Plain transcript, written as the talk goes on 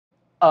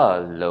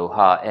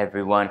Aloha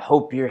everyone,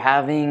 hope you're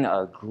having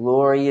a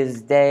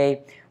glorious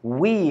day.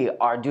 We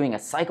are doing a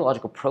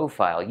psychological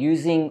profile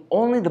using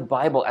only the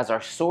Bible as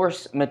our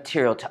source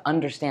material to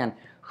understand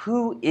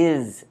who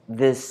is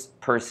this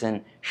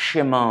person,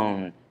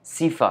 Shimon,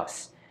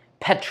 Cephas,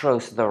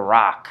 Petros the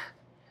rock.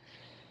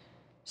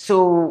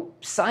 So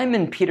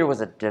Simon Peter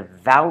was a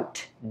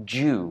devout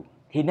Jew.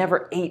 He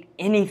never ate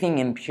anything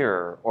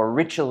impure or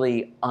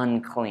ritually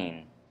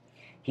unclean.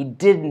 He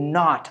did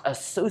not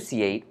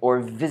associate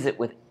or visit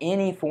with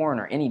any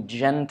foreigner, any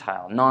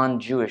Gentile,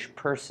 non-Jewish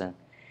person.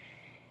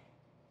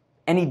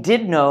 And he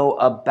did know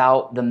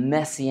about the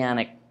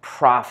messianic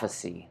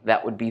prophecy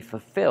that would be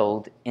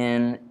fulfilled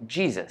in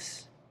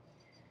Jesus.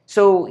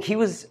 So he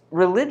was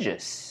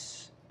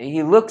religious.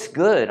 He looks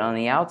good on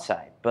the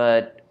outside,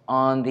 but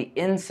on the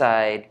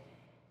inside,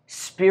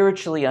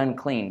 spiritually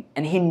unclean.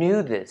 And he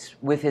knew this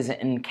with his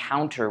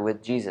encounter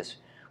with Jesus.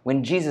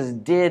 When Jesus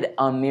did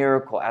a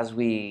miracle, as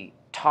we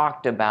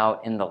talked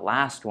about in the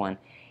last one,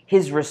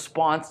 his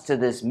response to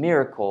this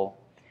miracle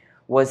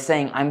was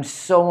saying, I'm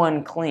so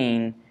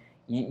unclean,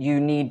 you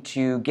need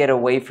to get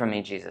away from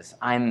me, Jesus.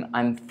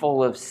 I'm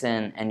full of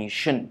sin and you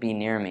shouldn't be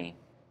near me.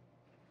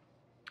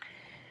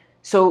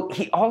 So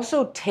he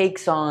also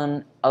takes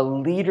on a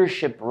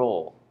leadership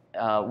role.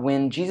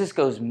 When Jesus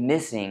goes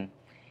missing,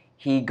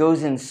 he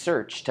goes in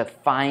search to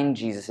find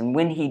Jesus. And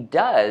when he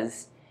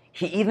does,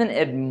 he even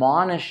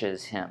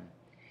admonishes him.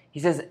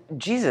 He says,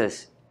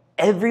 Jesus,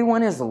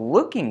 everyone is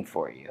looking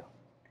for you.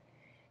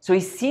 So he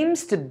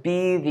seems to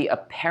be the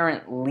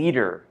apparent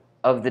leader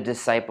of the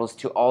disciples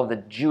to all the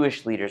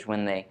Jewish leaders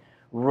when they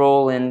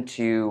roll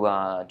into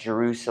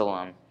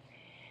Jerusalem.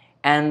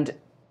 And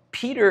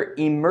Peter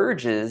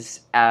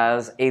emerges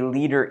as a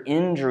leader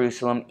in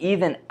Jerusalem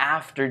even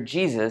after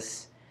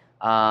Jesus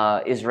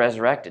is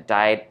resurrected,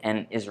 died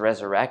and is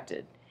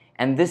resurrected.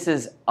 And this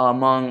is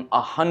among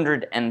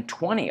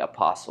 120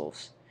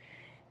 apostles.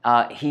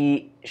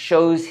 He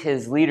shows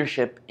his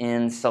leadership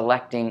in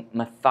selecting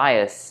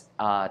Matthias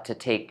to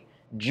take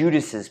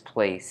Judas's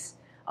place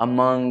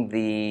among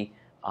the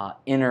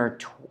inner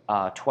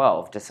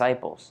 12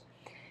 disciples.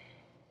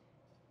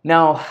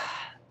 Now,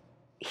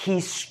 he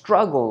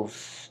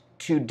struggles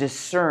to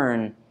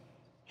discern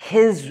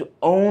his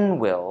own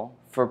will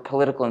for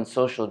political and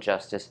social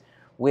justice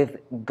with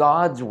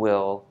God's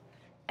will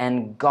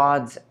and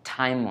God's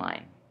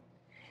timeline.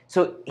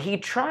 So he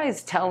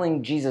tries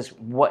telling Jesus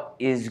what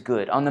is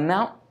good. On the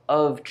Mount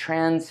of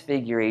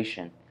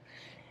Transfiguration,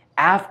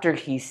 after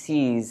he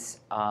sees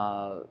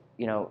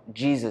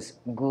Jesus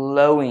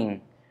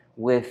glowing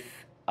with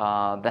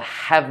the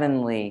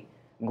heavenly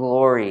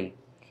glory,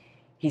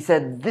 he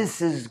said,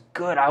 this is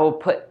good. I will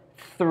put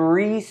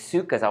 3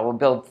 sukkahs. I will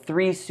build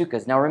 3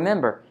 sukkahs. Now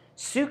remember,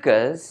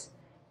 sukkahs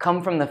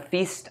come from the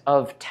Feast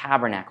of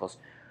Tabernacles,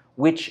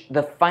 which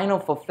the final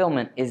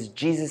fulfillment is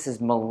Jesus'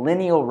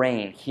 millennial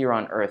reign here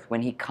on earth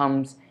when he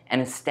comes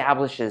and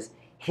establishes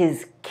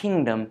his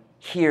kingdom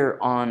here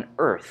on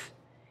earth.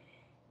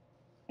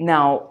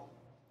 Now,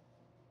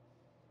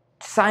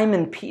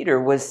 Simon Peter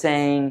was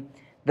saying,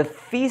 the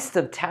Feast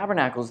of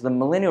Tabernacles, the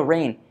millennial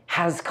reign,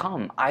 has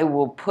come. I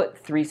will build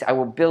 3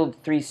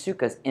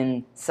 sukkahs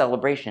in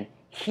celebration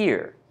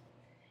here.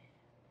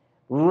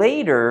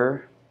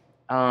 Later,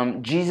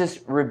 Jesus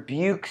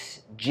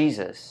rebukes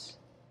Jesus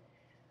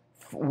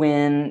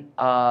when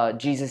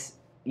Jesus,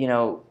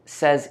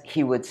 says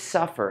he would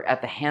suffer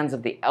at the hands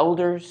of the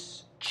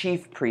elders,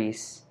 chief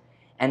priests,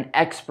 and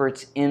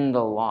experts in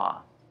the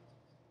law.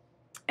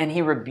 And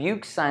he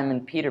rebukes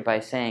Simon Peter by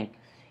saying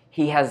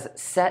he has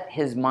set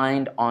his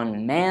mind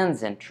on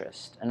man's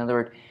interest. In other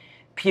words,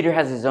 Peter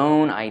has his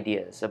own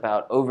ideas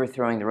about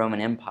overthrowing the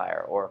Roman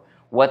Empire or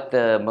what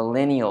the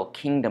millennial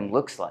kingdom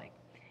looks like.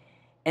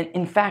 And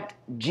in fact,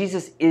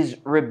 Jesus is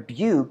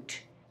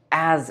rebuked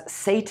as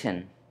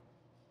Satan.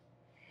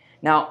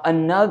 Now,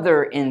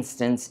 another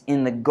instance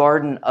in the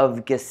Garden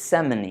of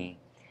Gethsemane,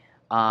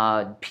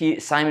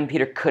 Simon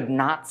Peter could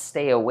not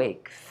stay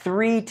awake.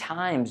 3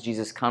 times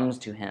Jesus comes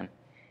to him,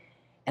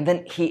 and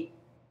then he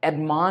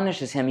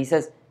admonishes him. He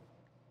says,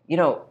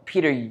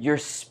 Peter, your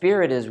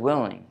spirit is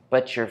willing,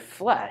 but your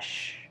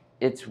flesh,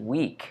 it's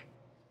weak.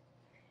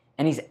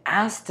 And he's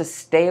asked to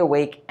stay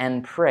awake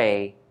and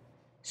pray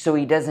so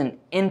he doesn't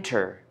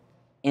enter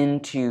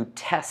into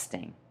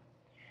testing.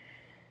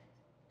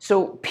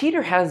 So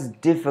Peter has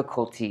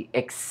difficulty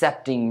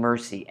accepting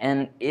mercy,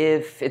 and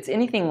if it's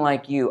anything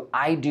like you,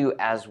 I do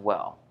as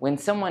well. When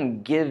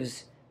someone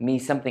gives me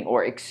something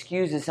or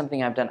excuses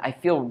something I've done, I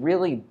feel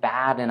really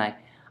bad and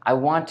I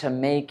want to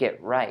make it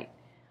right.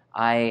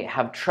 I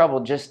have trouble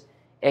just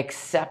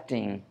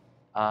accepting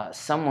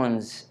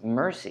someone's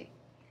mercy.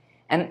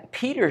 And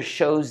Peter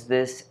shows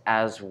this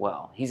as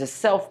well. He's a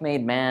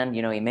self-made man,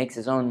 he makes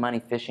his own money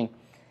fishing.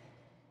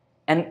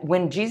 And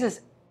when Jesus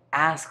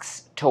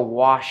asks to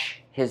wash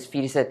his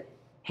feet, he said,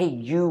 hey,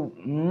 you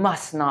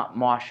must not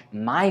wash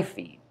my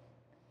feet.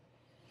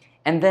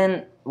 And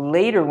then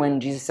later when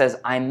Jesus says,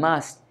 I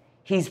must,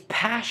 he's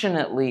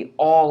passionately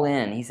all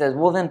in. He says,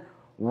 well then,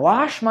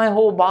 wash my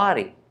whole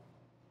body.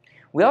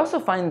 we also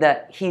find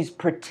that he's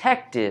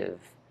protective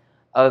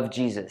of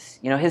Jesus.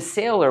 His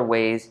sailor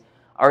ways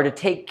are to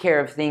take care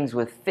of things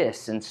with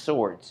fists and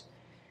swords.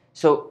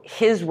 So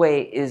his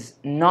way is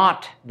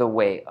not the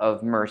way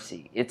of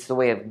mercy. It's the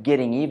way of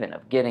getting even,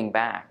 of getting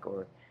back,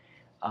 or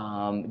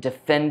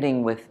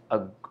defending with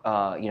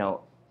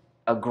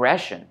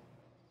aggression.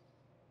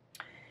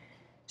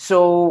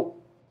 So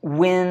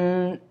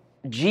when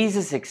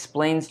Jesus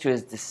explains to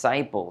his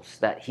disciples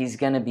that he's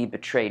going to be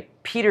betrayed,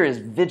 Peter is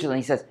vigilant.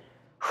 He says,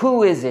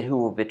 "Who is it who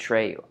will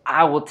betray you?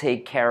 I will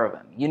take care of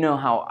him. You know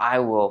how I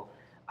will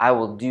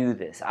do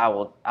this. I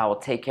will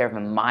take care of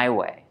him my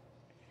way."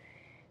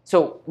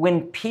 So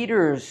when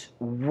Peter's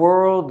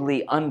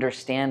worldly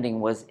understanding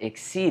was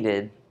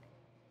exceeded,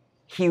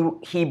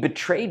 he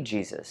betrayed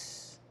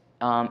Jesus.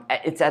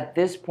 It's at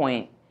this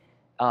point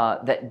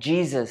that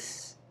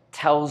Jesus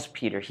tells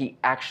Peter, he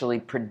actually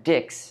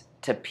predicts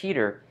to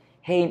Peter,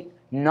 hey,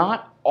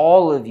 not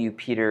all of you,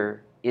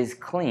 Peter, is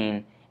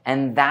clean,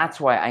 and that's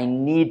why I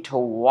need to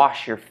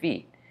wash your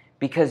feet,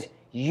 because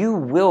you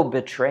will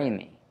betray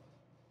me.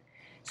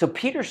 So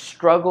Peter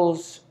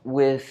struggles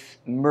with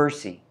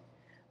mercy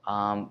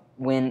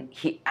when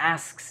he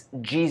asks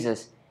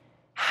Jesus,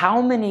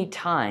 how many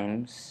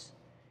times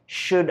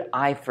should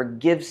I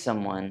forgive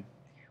someone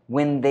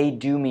when they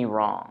do me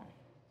wrong?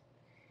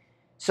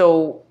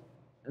 So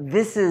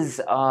this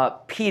is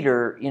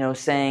Peter,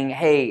 saying,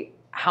 hey,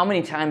 how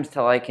many times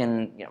till I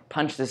can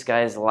punch this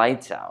guy's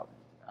lights out?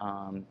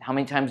 How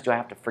many times do I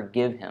have to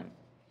forgive him?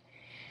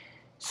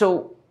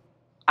 So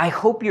I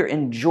hope you're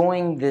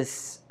enjoying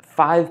this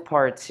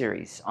 5-part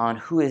series on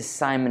who is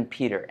Simon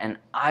Peter, and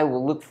I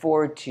will look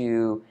forward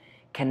to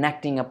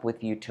connecting up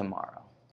with you tomorrow.